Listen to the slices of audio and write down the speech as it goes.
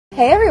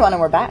Hey everyone, and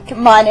we're back.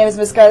 My name is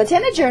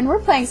MissScarletTanager, and we're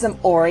playing some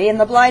Ori in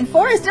the Blind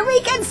Forest, and we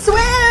can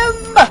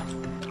swim!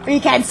 We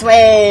can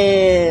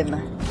swim!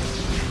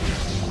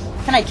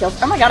 Can I kill?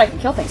 Oh my god, I can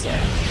kill things here.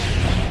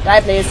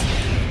 Die, please.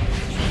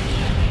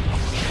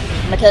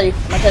 I'm gonna kill you.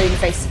 I'm gonna kill you in the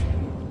face.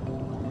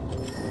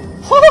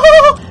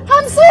 Oh,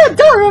 I'm so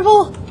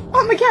adorable!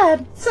 Oh my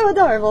god, so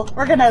adorable.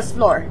 We're gonna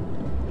explore.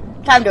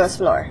 Time to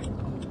explore.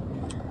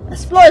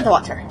 Explore the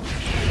water.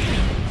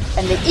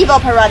 And the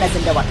evil piranhas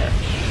in the water.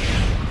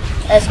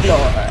 Explore.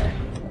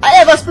 I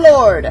have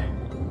explored!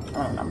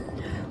 Oh no.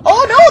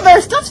 Oh no,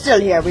 there's stuff still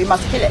here. We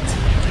must kill it.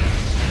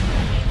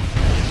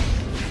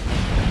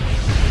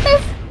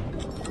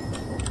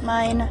 Poof.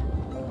 Mine.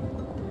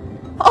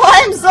 Oh,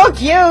 I'm so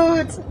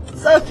cute!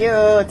 So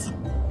cute!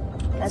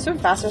 Can I swim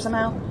faster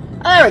somehow?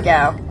 Oh, there we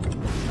go.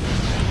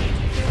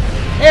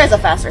 There's a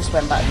faster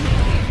swim button.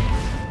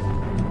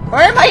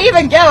 Where am I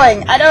even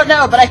going? I don't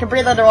know, but I can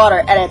breathe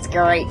underwater, and it's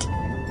great.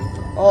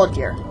 Oh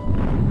dear.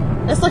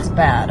 This looks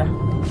bad.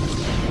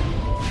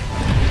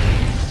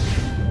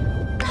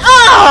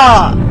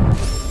 Ah!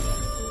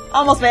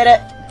 Almost made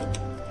it.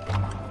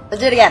 Let's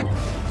do it again.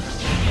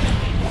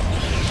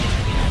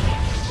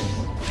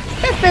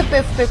 Boop, boop,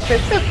 boop, boop, boop,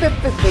 boop, boop,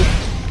 boop, boop.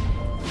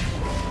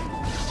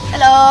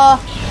 Hello.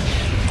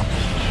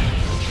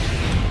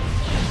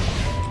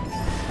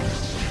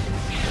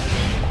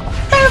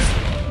 Poof.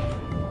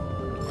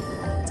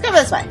 Let's go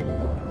this way.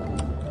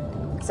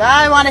 So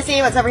I want to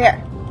see what's over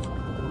here.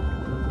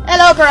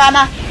 Hello,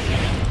 piranha.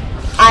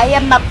 I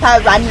am a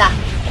piranha.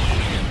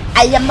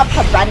 I am a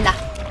piranha.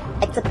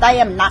 Except I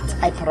am not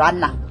a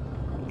piranha.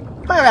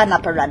 Piranha,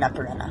 piranha,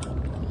 piranha.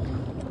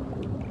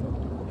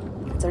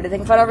 Is there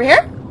anything fun over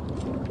here?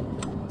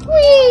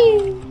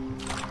 Whee!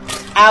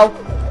 Ow.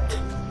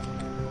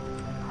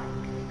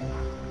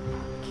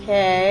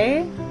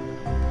 Okay.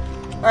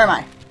 Where am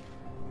I?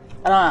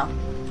 I don't know.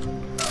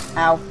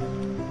 Ow.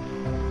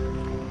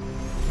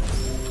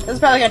 This is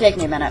probably gonna take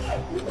me a minute.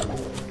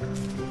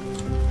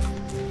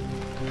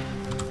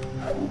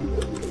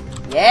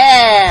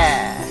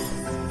 Yeah!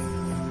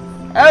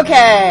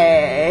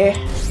 Okay.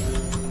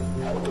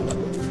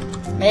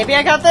 Maybe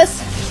I got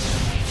this?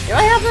 Do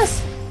I have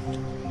this?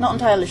 Not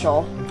entirely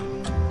sure.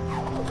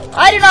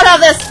 I do not have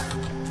this!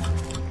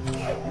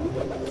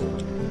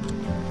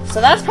 So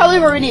that's probably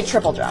where we need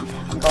triple jump.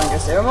 I'm going to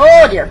assume.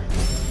 Oh dear.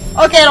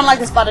 Okay, I don't like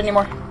this spot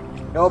anymore.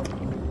 Nope.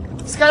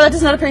 Scarlet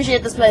does not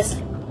appreciate this place.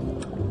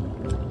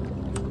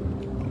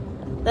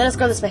 Let us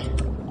go this way.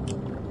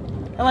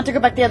 I want to go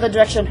back the other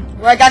direction,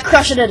 where I got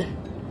crushed.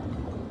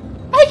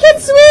 I can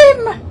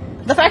swim!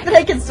 The fact that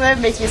I can swim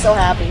makes me so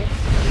happy.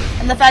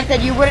 And the fact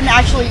that you wouldn't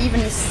actually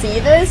even see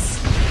this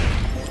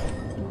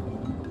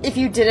if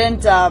you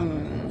didn't,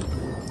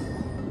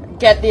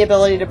 get the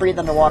ability to breathe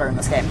underwater in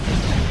this game.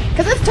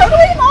 Because it's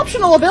totally an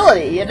optional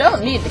ability. You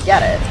don't need to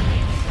get it.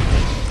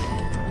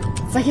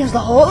 It's like there's the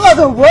whole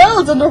other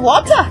world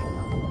underwater!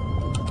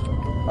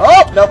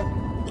 Oh, nope.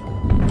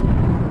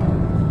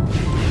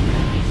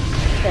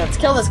 Okay, let's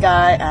kill this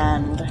guy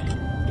and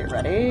get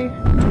ready.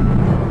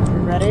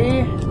 Get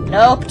ready.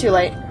 Nope, too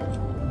late.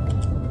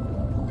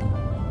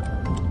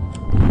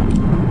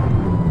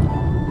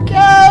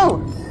 Go!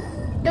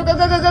 Go, go,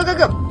 go, go, go, go,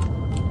 go!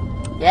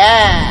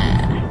 Yeah!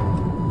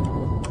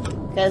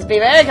 Okay, let's be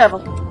very careful.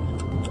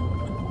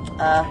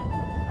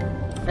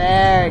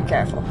 Very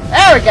careful.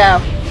 There we go!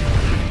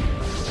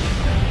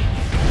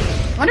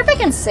 I wonder if I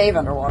can save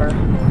underwater.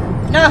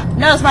 No,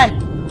 no, it's mine.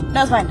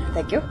 No, it's mine.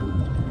 Thank you.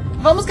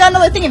 I've almost got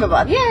another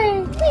thingamabob.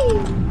 Yay! Whee!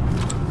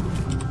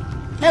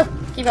 No,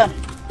 keep going.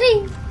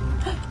 Whee!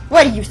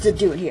 What are you still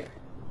doing here?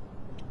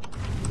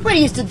 What are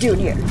you still doing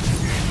here?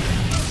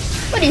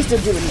 What are you still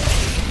doing here?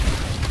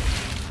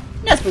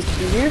 You're not supposed to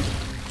be here.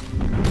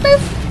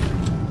 Poof!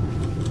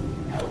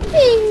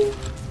 Whee!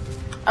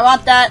 I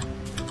want that.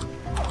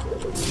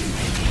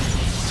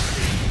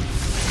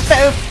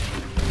 Poof!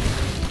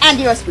 And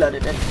you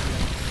exploded it.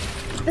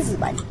 This is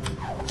mine.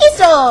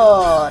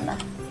 Keystone!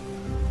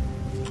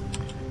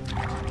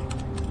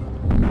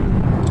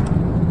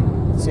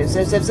 Sip,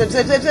 sip, sip, sip,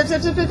 sip, sip, sip,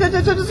 sip, sip, sip,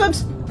 sip, sip,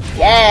 sip.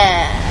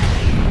 Yeah!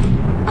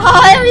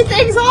 Oh,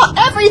 everything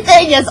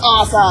is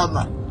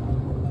awesome!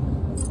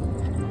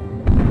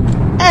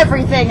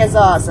 Everything is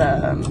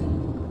awesome!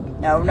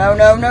 No, no,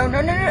 no, no,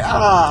 no, no, no.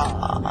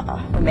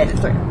 Ah, we made it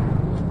through.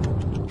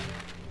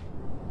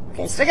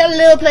 Okay, so we got a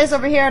little place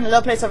over here and a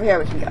little place over here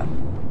we can go.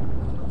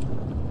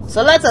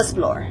 So let's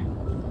explore.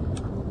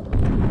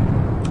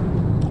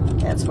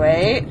 Okay, let's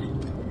wait.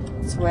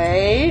 Let's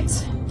wait.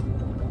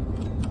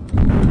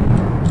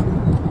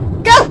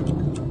 Go!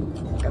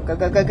 Go, go,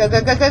 go, go, go,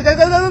 go, go, go, go,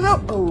 go, go,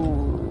 go!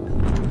 Ooh.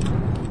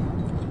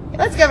 Okay,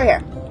 let's go over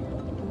here.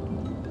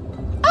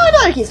 Oh,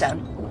 another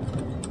keystone.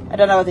 I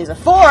don't know what these are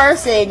for,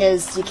 seeing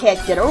as you can't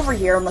get over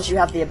here unless you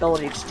have the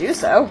ability to do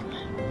so.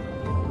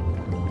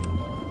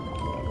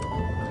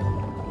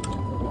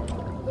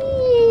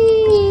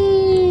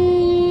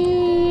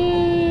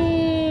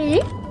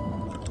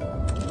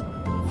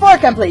 For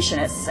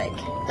completionist's sake.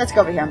 Let's go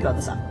over here and blow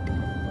this up.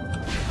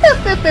 Boop,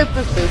 boop, boop,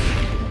 boop,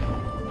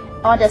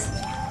 boop. On this.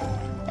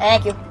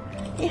 Thank you.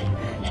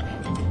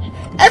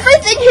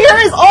 Everything here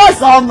is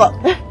awesome!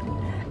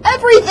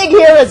 Everything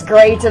here is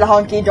great and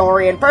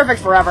hunky-dory and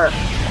perfect forever.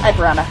 Hi,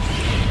 piranha.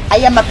 I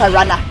am a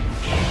piranha.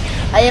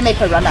 I am a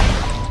piranha.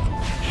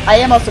 I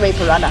am also a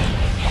piranha.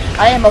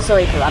 I am also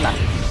a piranha.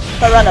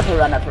 Piranha,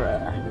 piranha,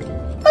 piranha.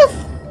 Poof!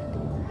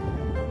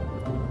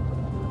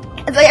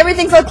 It's like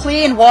everything's so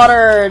clean,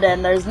 watered,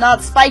 and there's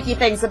not spiky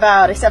things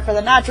about, except for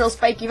the natural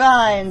spiky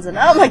vines, and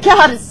oh my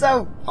god, it's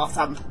so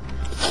awesome.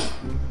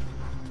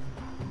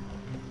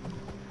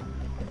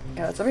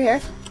 Okay, what's over here?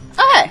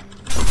 Oh, hey!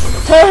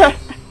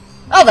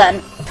 Oh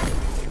then.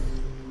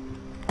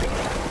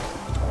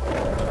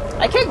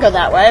 I could go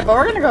that way, but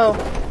we're gonna go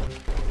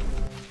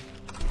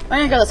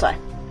this way.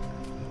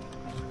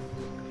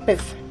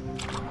 Poof.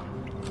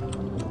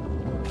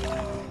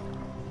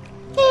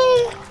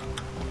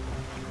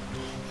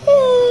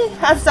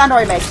 How's the sound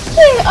already made?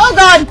 Oh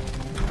god!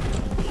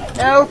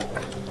 Nope.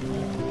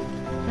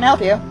 Can I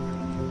help you?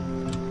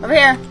 Over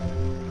here.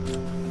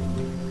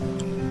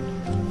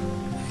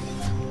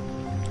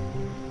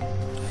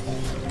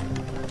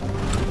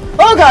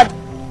 Oh god!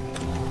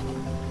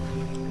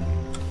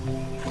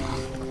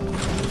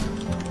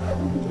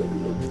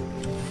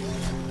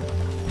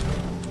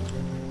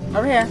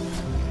 Over here.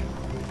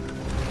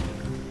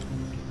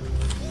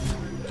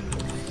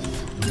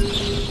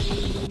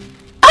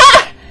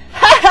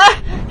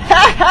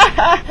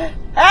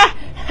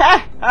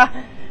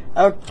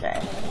 Okay.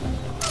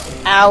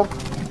 Ow.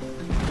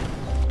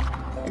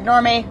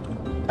 Ignore me.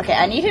 Okay,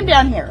 I need him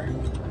down here.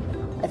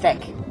 I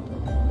think.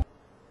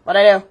 What'd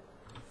I do?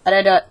 I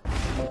didn't do it.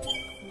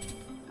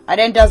 I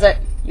didn't does it.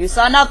 You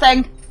saw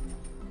nothing.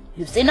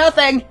 You see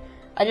nothing.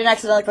 I didn't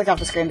accidentally click off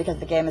the screen because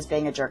the game is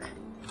being a jerk.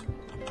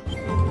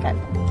 Okay.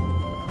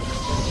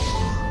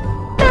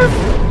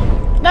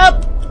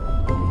 Nope.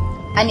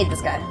 I need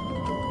this guy.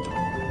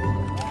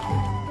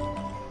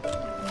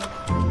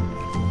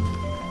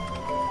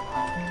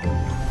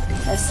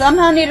 I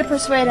somehow need to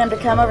persuade him to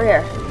come over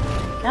here.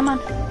 Come on.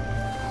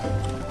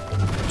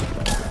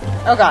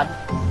 Oh god.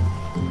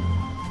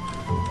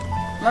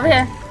 Come over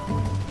here.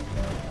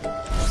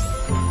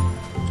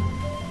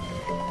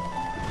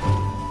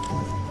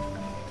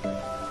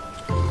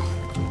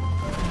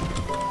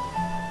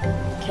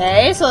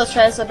 Okay, so let's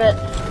try this a bit.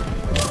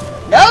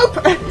 Nope!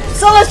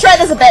 So let's try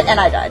this a bit, and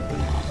I died.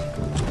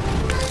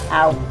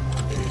 Ow.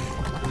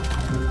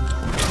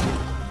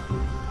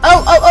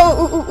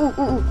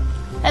 Oh!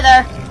 Hey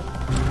there.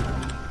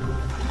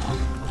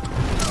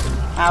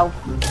 Ow.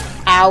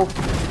 Ow.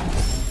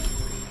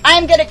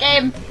 I'm good at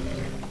game!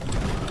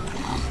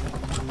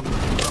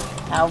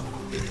 Ow.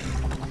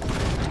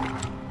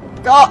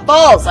 Got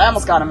balls! I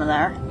almost got him in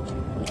there.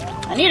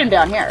 I need him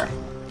down here.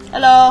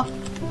 Hello.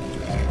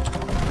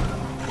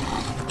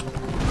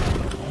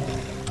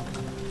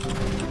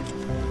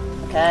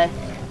 Okay.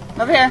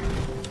 I'm over here.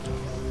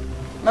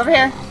 I'm over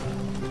here.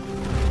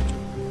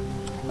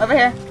 I'm over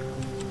here.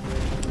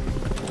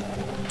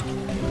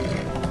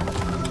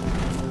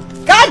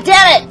 God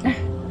damn it!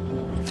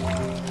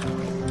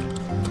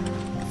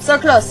 So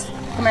close.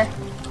 Come here.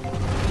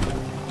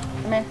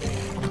 Come here.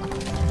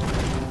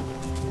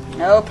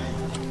 Nope.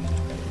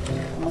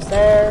 Almost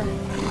there.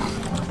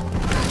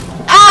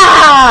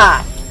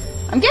 Ah!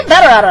 I'm getting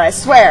better at it, I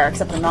swear,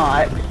 except I'm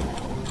not.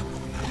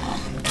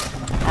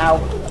 Ow.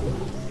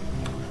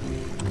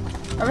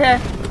 Over here.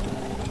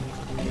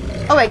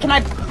 Oh wait, can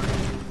I...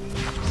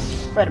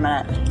 Wait a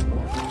minute.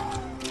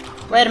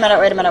 Wait a minute,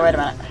 wait a minute, wait a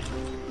minute.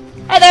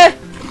 Hi there!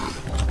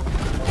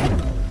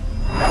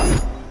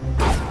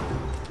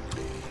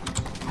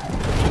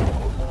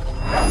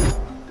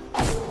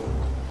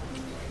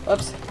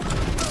 Whoops.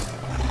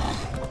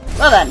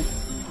 Well then.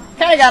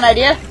 Kinda got an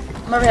idea.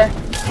 I'm over here.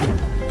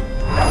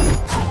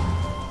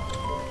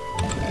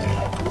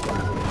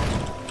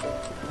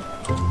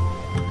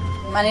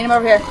 I need him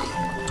over here.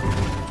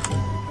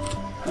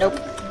 Nope.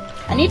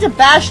 I need to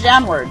bash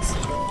downwards.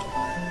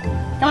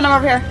 Come on, I'm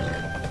over here.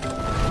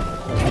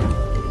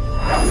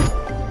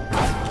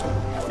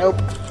 Nope.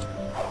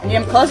 I need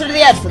him closer to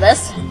the edge for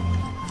this.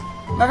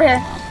 I'm over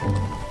here.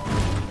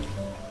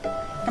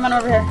 Come on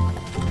over here.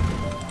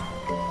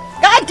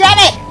 God damn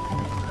it!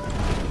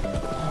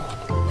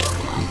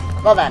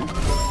 Well then.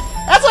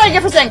 That's what I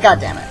get for saying god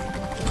damn it.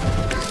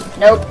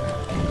 Nope.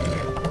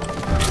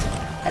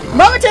 I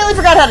momentarily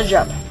forgot how to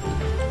jump.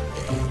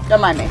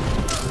 Don't mind me.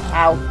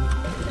 Ow.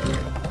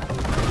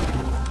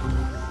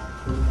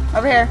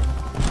 Over here.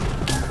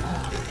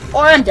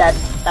 Or I'm dead.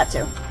 That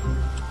too.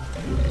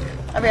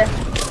 Over here.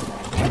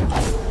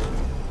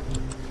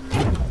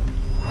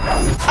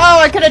 Oh,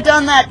 I could have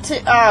done that too.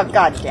 Oh,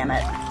 god damn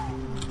it.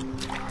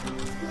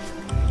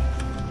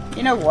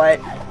 You know what?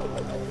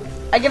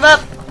 I give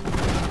up.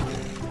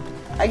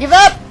 I give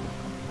up.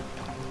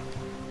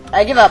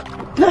 I give up.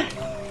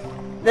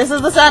 This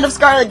is the sound of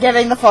Scarlet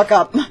giving the fuck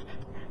up.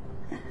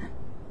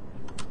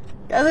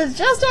 Because it's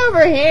just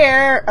over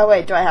here. Oh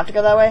wait, do I have to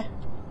go that way?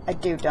 I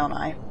do, don't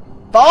I?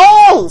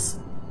 Balls!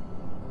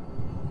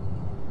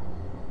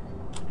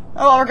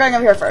 Oh well, we're going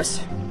over here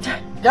first.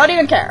 Don't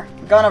even care.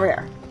 I'm going over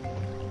here.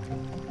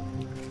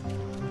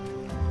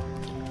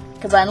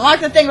 Because I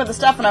unlocked the thing with the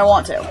stuff and I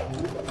want to.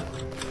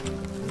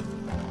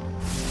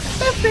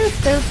 Boop, boop,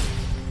 boop.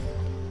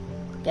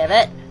 Give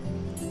it.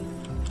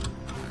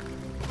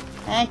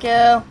 Thank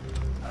you.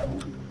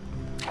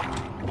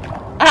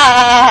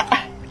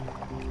 Ah!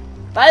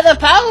 By the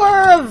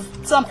power of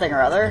something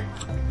or other.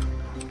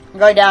 I'm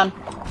going down.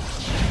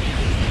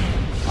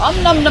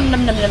 Nom nom nom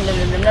nom nom nom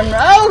nom nom nom.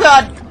 Oh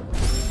god!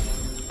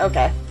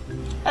 Okay.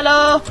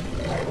 Hello!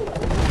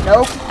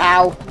 Nope.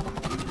 Ow.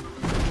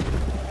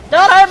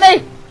 Don't hurt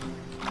me!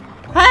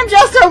 I'm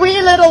just a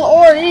wee little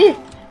Ori!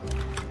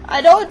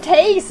 I don't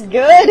taste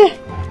good!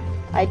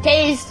 I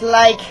taste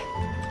like...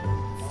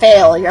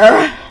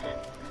 failure.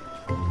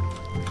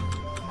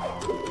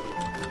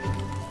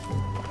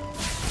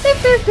 Boop,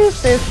 boop, boop,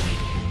 boop.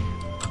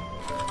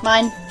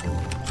 Mine.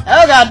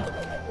 Oh god!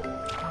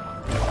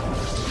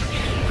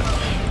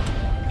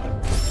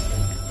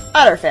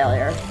 Utter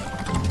failure.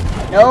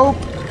 Nope.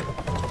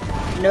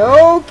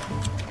 Nope.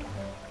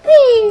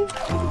 Whee!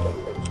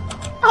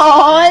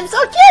 Oh, I'm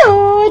so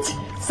cute!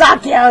 So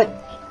cute!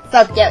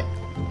 So cute.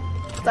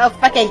 So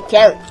fucking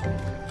cute.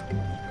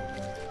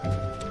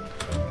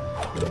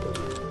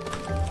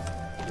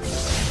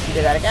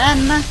 Do that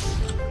again.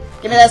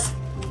 Give me this.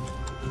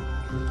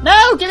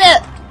 No! Give me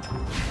it!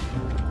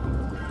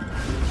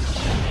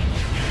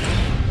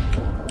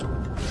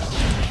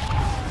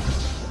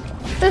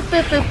 Boof,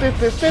 boof, boof, boof,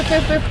 boof, boof,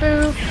 boof, boof,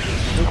 boof.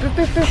 Boof, boof,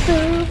 boof, boof,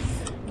 boof.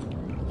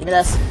 Give me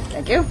this.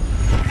 Thank you.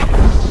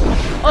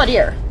 Oh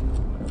dear.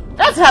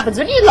 That's what happens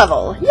when you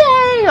level.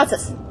 Yay! What's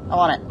this? I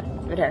want it.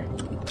 Give it here.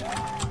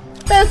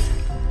 Boof.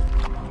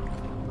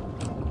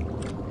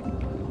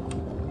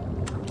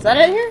 Is that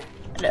it here?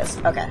 It is.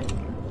 Okay.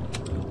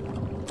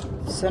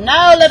 So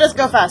now let us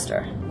go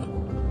faster.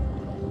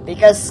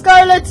 Because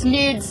Scarlet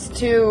needs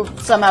to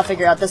somehow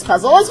figure out this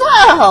puzzle as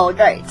well!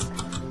 Great.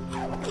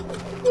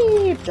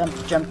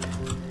 Jump, jump.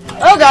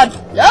 Oh god!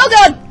 Oh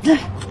god!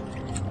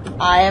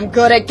 I am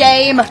good at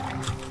game!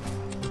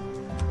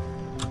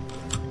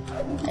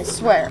 I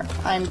swear,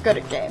 I'm good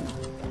at game.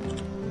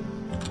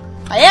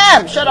 I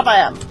am! Shut up, I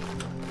am!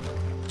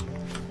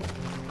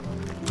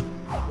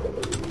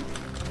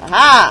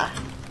 Aha!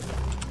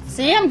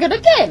 See, I'm good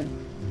at game!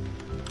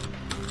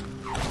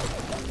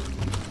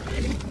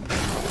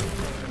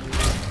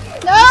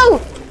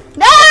 No!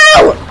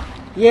 No!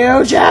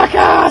 You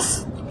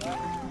jackass!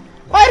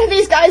 Why do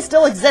these guys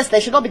still exist? They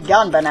should all be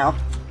gone by now.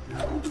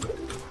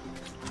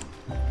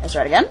 Let's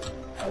try it again.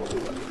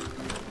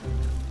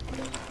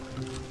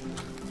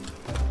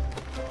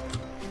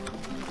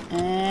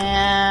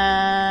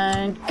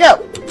 And go!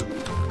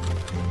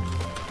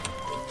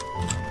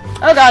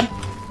 Oh god.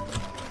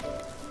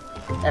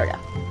 There we go.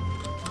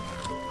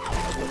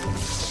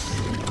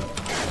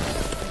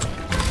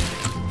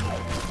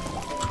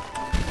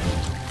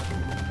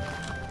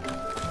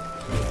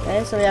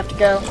 Okay, so we have to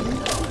go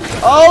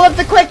all of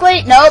the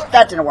quickly. Nope,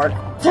 that didn't work.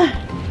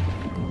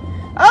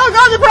 Oh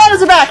god, the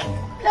piranhas are back!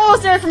 No,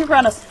 stay away from the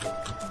piranhas.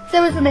 Stay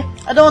away from me.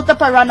 I don't want the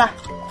piranha.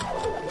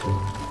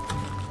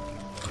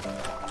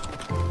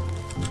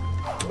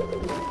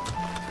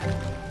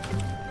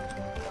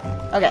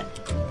 Okay.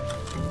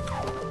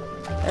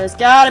 There's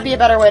gotta be a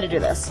better way to do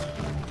this.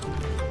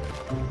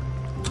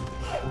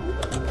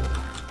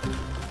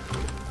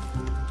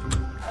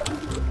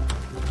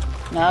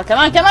 No, come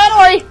on,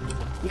 Ori!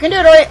 You can do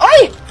it, Ori!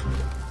 Ori!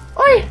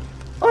 Ori!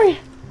 Ori!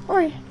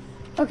 Ori!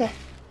 Okay.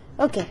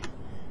 Okay.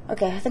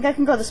 Okay, I think I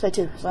can go this way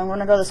too, so I'm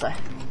gonna go this way.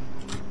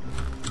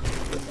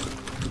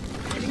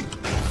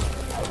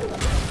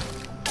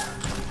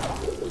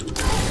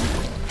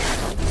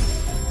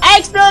 I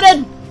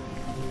exploded!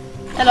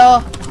 Hello.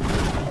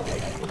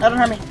 No, don't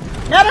hurt me.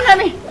 No, don't hurt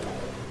me!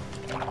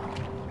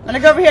 I'm gonna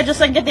go over here just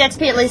so I can get the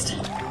XP at least.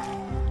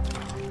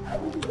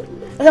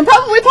 And then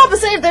probably pop a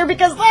save there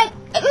because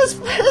this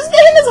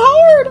game is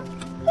hard!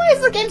 Why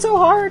is the game so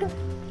hard?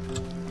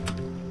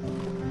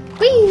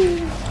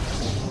 Whee!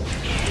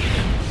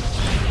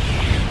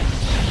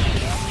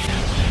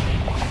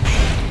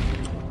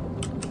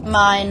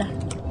 Mine.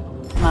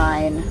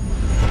 Mine.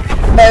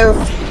 Move.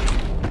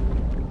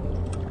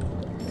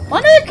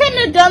 Wonder I couldn't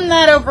have done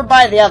that over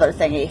by the other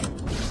thingy.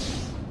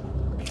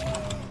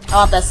 I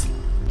want this.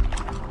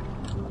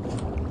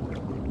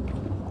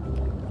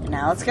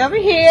 Now let's go over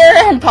here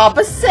and pop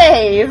a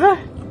save.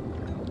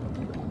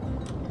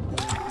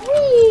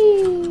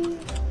 Whee!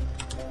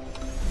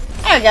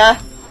 There we go.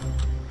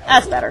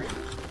 That's better.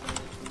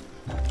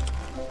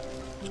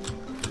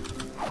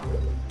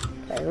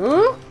 Okay,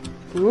 ooh.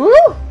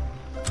 Ooh!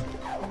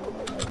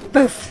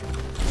 Boof!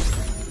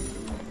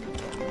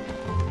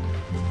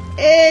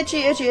 Itchy,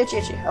 itchy, itchy,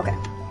 itchy. Okay.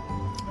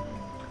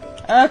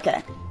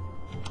 Okay.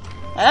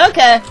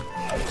 Okay.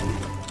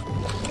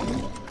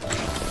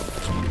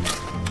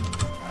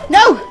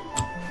 No!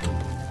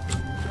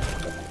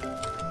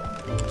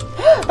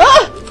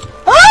 Ah!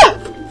 Ah!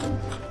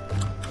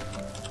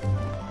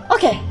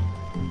 Okay.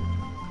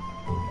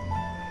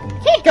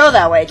 Can't go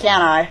that way,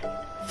 can I?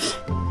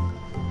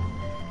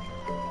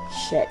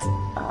 Shit.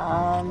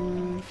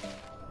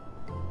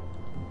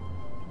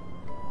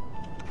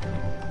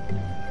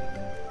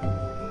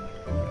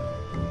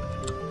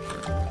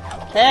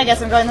 Okay, I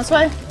guess I'm going this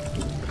way.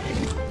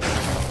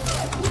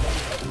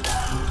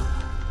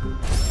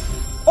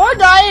 Or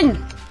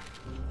dying!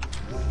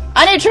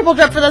 I need triple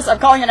drip for this, I'm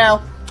calling it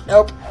now.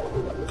 Nope.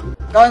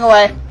 Going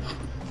away.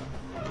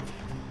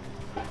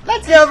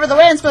 Let's go over the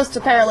way I'm supposed to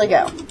apparently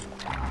go.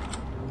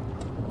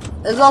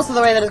 This is also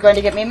the way that is going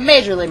to get me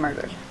majorly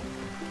murdered.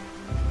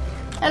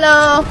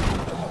 Hello!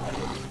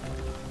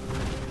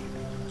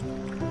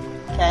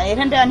 Okay, I need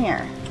him down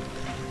here.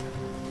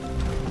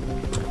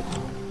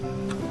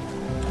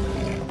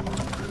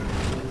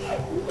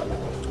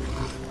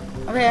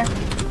 Over here.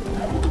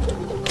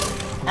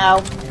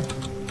 Ow.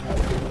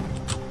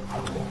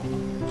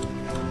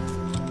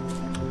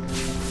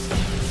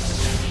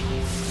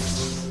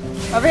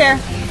 Over here.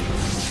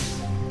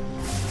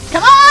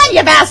 Come on,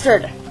 you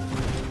bastard!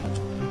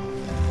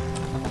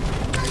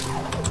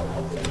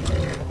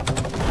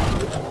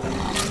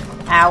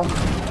 Ow.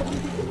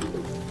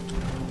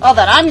 Well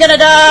then, I'm gonna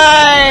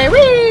die!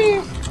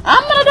 Whee!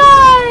 I'm gonna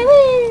die!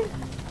 Whee!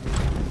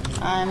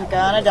 I'm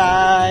gonna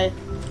die.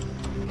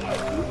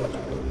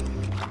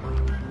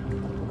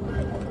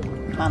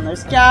 Come on,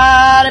 there's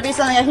gotta be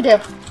something I can do.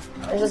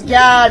 There's just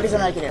gotta be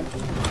something I can do.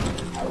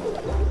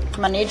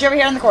 Come on, need you over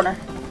here in the corner.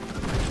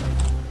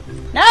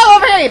 No,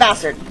 over here, you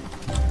bastard!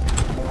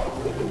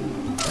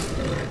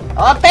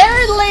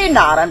 Apparently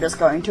not, I'm just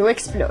going to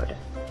explode.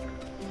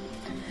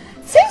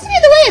 Seems to be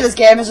the way of this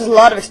game, is just a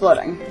lot of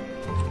exploding.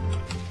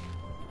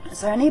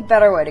 Is there any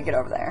better way to get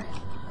over there?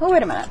 Oh,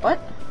 wait a minute, what?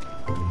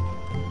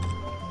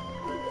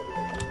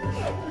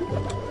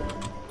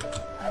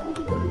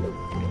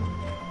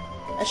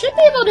 I should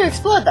be able to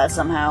explode that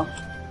somehow.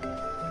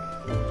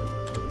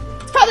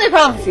 It's probably a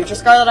problem for future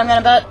Scarlet, I'm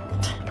gonna bet.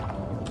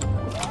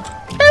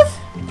 Poof!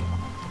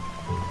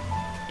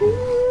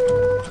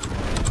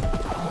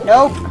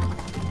 Nope.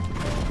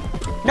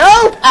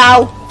 Nope!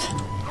 Ow!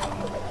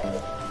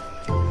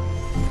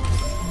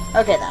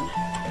 Okay then.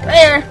 Right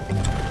here.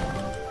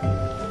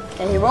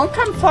 Okay, he won't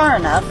come far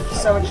enough,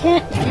 so we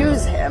can't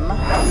use him.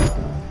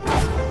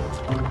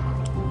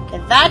 Okay,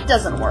 that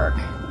doesn't work.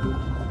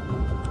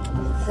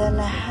 Then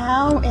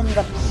how in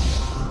the...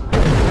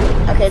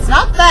 Okay, it's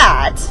not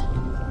that.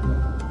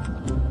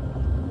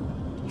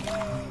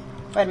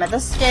 Wait a minute,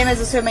 this game is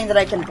assuming that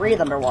I can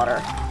breathe underwater.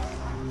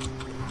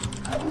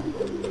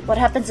 What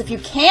happens if you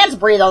can't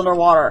breathe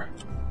underwater?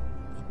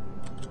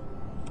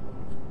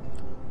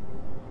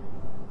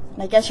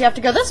 I guess you have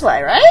to go this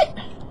way, right?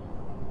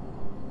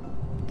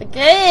 The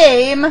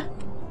game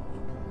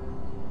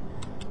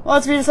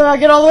wants me to somehow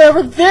get all the way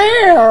over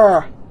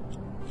there!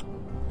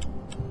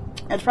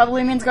 It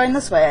probably means going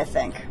this way, I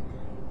think.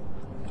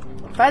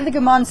 Find the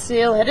Gammon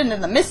seal hidden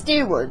in the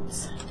misty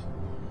woods.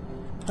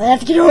 I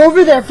have to get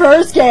over there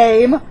first,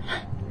 game!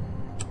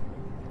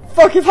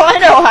 Fuck if I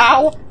know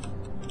how!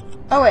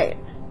 Oh, wait.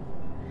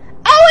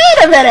 Oh,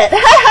 wait a minute!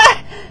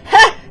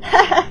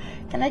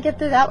 Can I get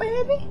through that way,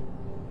 maybe?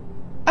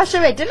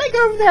 Actually, wait, didn't I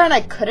go over there and I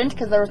couldn't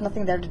because there was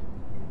nothing there to...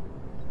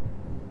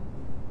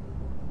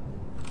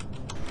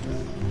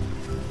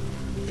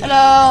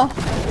 Hello?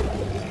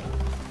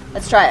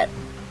 Let's try it.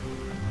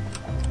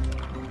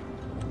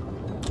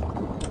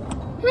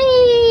 Whee!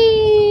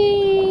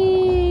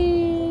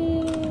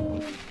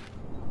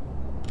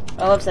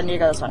 Oh, whoops, I need to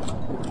go this one.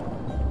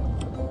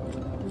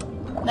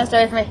 No,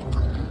 stay away from me.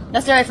 No,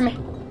 stay away from me.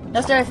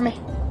 No, stay away from me.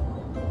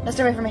 No,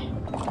 stay away from me.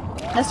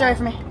 No, stay away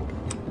from me.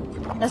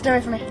 No, stay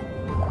away from me.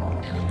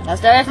 No,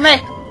 stay away from me!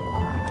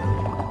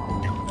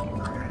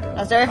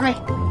 No, stay away from me!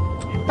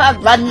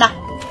 Piranha!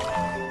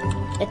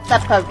 It's a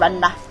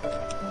piranha.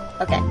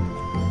 Okay.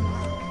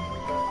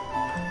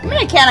 I mean,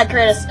 I cannot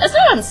create a... It's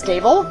not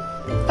unstable.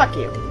 Fuck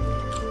you.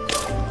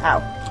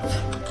 Ow.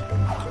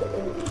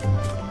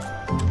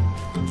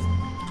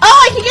 Oh,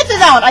 I can get to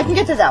that one! I can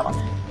get to that one.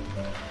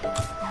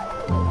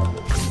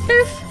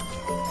 Poof.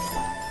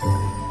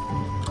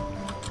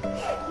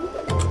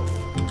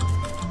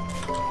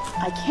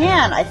 I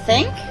can, I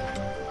think?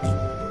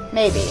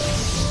 Maybe.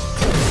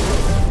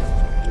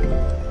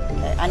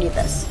 Okay, I need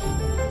this.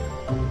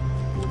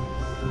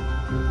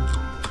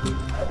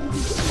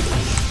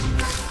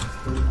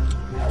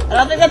 I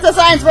don't think that's how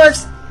science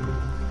works!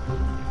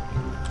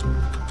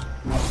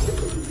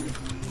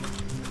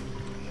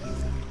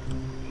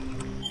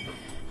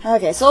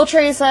 Okay, Soul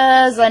Tree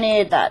says I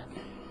need that.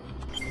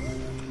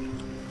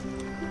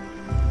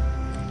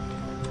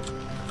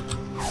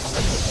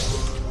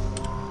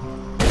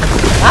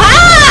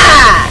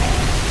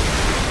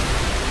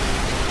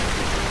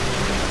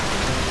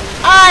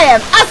 I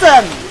am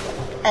awesome!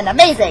 And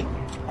amazing!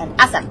 And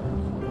awesome!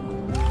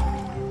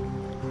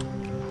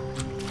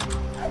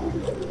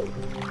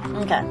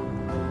 Okay.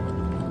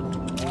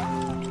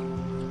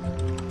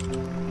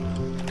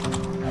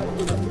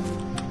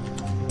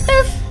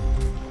 Poof!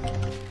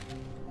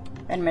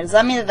 Wait a minute, does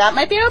that mean that that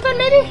might be open,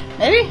 maybe?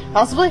 Maybe?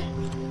 Possibly?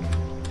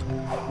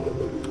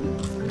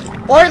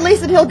 Or at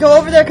least that he'll go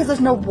over there because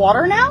there's no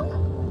water now?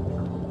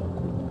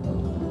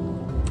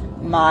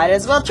 Might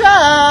as well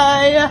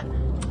try!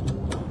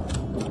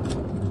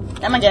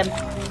 Come on, game.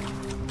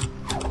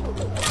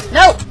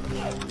 No!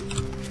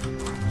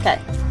 Okay.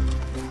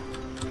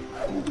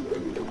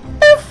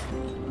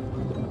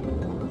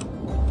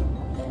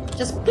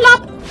 Just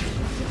plop!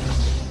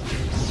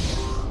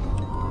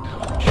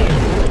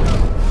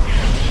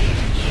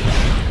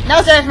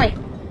 No, stay away from me!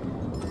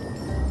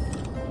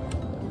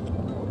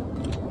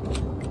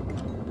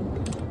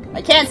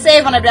 I can't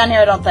save when I'm down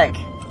here, I don't think.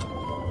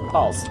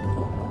 Balls.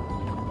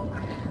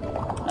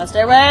 No,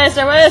 stay away,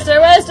 stay away, stay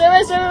away, stay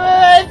away, stay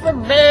away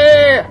from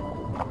me!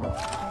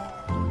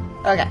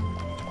 Okay.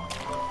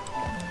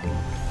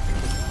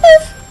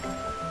 Poof!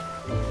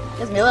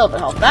 Gives me a little bit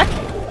of health back.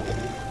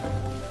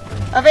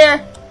 Over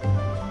here!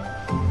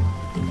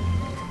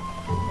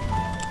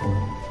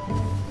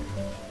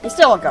 You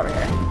still won't go over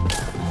here.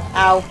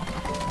 Ow.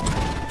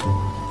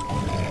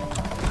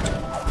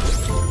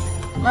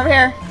 Come over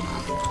here.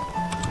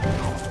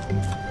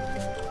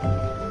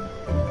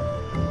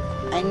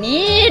 I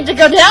need to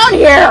go down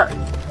here!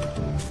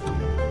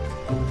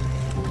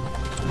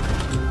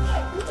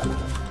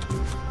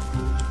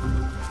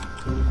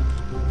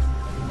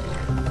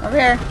 Over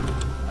here.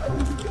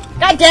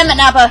 God damn it,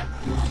 Nappa!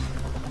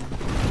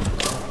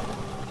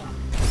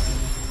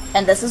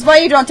 And this is why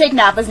you don't take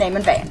Nappa's name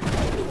in vain.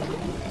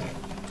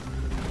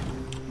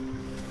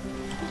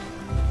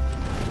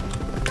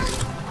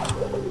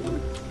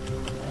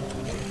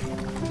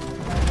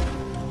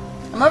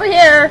 I'm over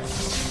here!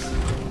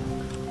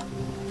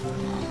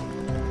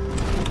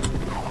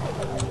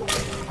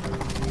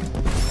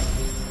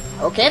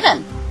 Okay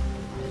then.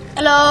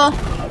 Hello!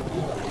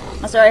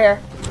 I'll stay right here.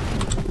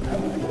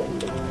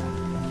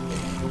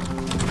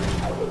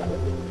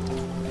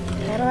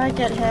 How do I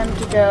get him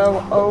to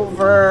go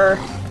over?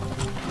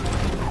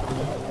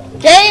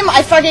 Game,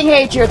 I fucking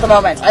hate you at the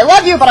moment. I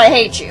love you, but I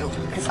hate you.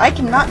 Because I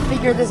cannot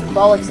figure this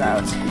bollocks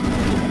out.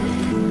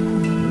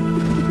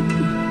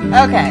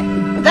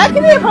 Okay. But that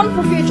can be a problem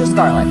for future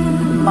Scarlet.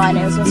 My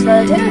name is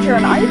MissScarletTanager,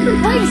 and I've been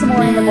playing some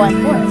more in the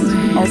Blind Forest.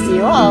 I'll see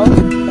you all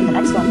in the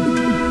next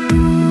one.